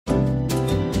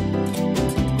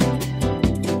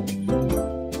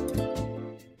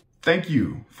Thank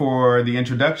you for the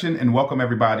introduction and welcome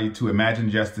everybody to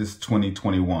Imagine Justice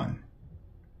 2021.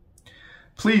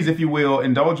 Please, if you will,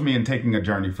 indulge me in taking a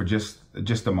journey for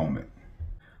just a moment.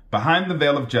 Behind the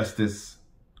veil of justice,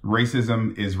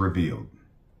 racism is revealed.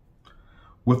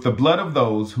 With the blood of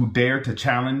those who dare to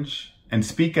challenge and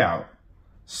speak out,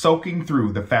 soaking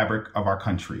through the fabric of our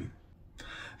country.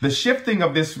 The shifting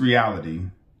of this reality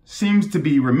seems to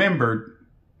be remembered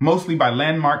mostly by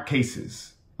landmark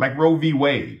cases like Roe v.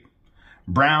 Wade,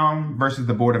 Brown versus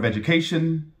the Board of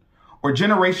Education, or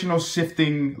generational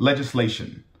shifting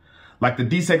legislation like the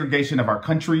desegregation of our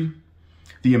country,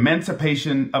 the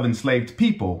emancipation of enslaved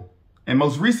people, and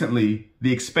most recently,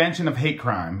 the expansion of hate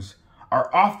crimes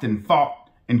are often fought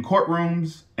in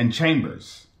courtrooms and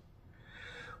chambers,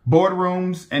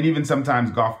 boardrooms, and even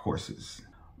sometimes golf courses.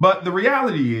 But the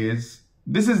reality is,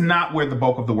 this is not where the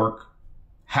bulk of the work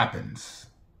happens.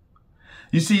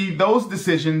 You see, those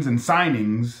decisions and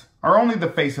signings are only the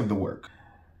face of the work,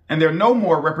 and they're no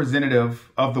more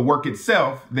representative of the work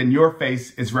itself than your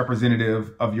face is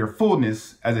representative of your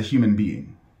fullness as a human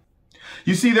being.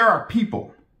 You see, there are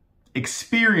people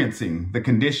experiencing the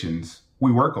conditions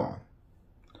we work on.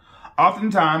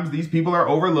 Oftentimes, these people are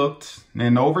overlooked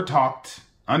and overtalked,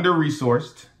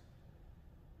 under-resourced.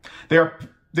 There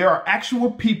are actual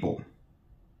people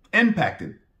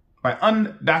impacted by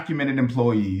undocumented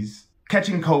employees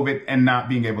catching COVID and not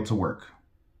being able to work.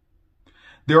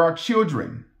 There are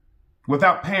children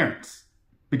without parents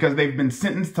because they've been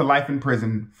sentenced to life in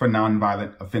prison for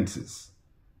nonviolent offenses.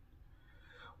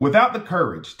 Without the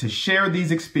courage to share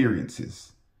these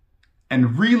experiences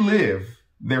and relive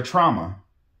their trauma,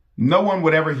 no one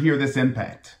would ever hear this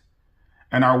impact,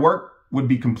 and our work would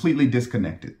be completely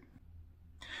disconnected.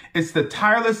 It's the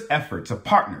tireless efforts of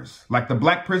partners like the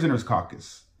Black Prisoners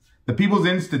Caucus, the People's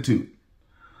Institute,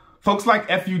 folks like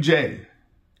FUJ,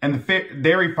 and the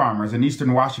dairy farmers in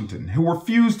Eastern Washington who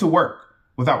refuse to work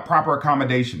without proper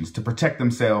accommodations to protect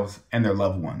themselves and their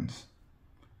loved ones.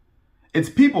 It's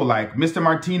people like Mr.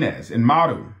 Martinez in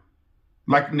Maru,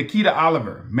 like Nikita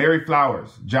Oliver, Mary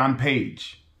Flowers, John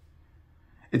Page.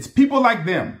 It's people like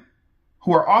them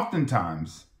who are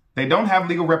oftentimes, they don't have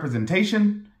legal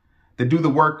representation, they do the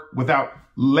work without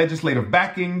legislative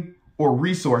backing or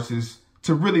resources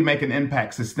to really make an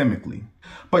impact systemically.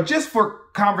 But just for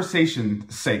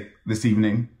conversation's sake this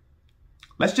evening,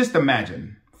 let's just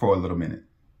imagine for a little minute.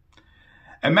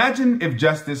 Imagine if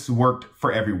justice worked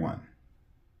for everyone.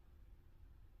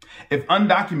 If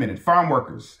undocumented farm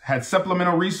workers had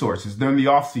supplemental resources during the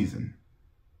off-season.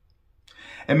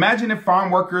 Imagine if farm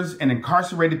workers and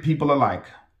incarcerated people alike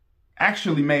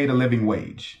actually made a living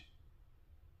wage.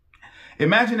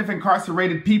 Imagine if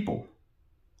incarcerated people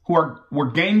who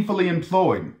were gainfully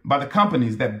employed by the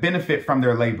companies that benefit from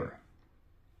their labor.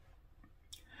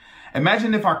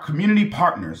 Imagine if our community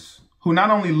partners who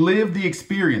not only live the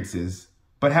experiences,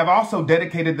 but have also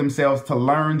dedicated themselves to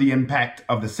learn the impact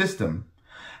of the system,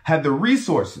 had the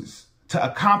resources to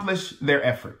accomplish their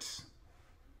efforts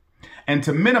and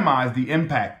to minimize the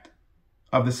impact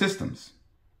of the systems.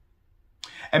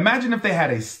 Imagine if they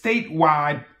had a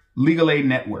statewide legal aid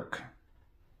network.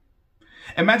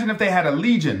 Imagine if they had a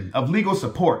legion of legal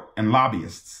support and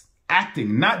lobbyists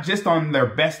acting not just on their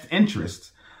best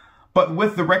interests, but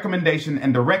with the recommendation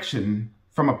and direction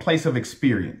from a place of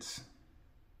experience.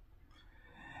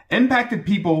 Impacted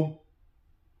people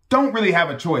don't really have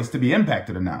a choice to be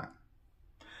impacted or not.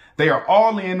 They are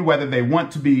all in whether they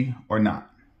want to be or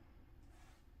not.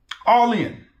 All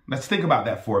in. Let's think about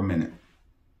that for a minute.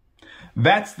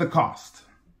 That's the cost.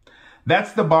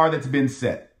 That's the bar that's been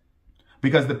set.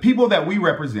 Because the people that we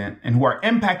represent and who are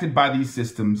impacted by these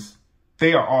systems,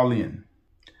 they are all in.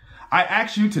 I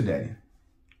ask you today,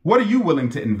 what are you willing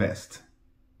to invest?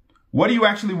 What are you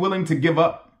actually willing to give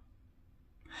up?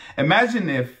 Imagine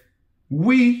if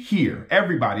we here,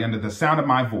 everybody under the sound of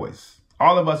my voice,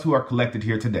 all of us who are collected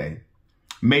here today,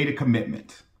 made a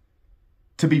commitment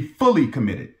to be fully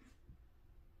committed.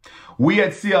 We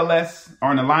at CLS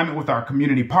are in alignment with our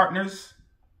community partners,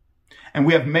 and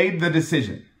we have made the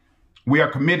decision. We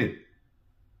are committed.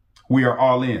 We are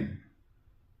all in.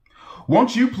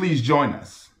 Won't you please join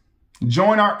us?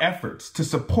 Join our efforts to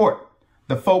support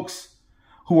the folks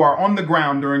who are on the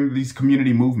ground during these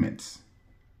community movements.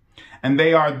 And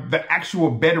they are the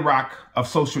actual bedrock of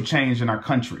social change in our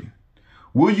country.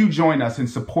 Will you join us in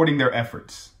supporting their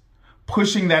efforts,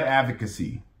 pushing that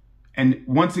advocacy, and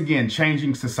once again,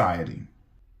 changing society?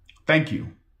 Thank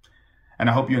you. And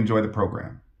I hope you enjoy the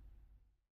program.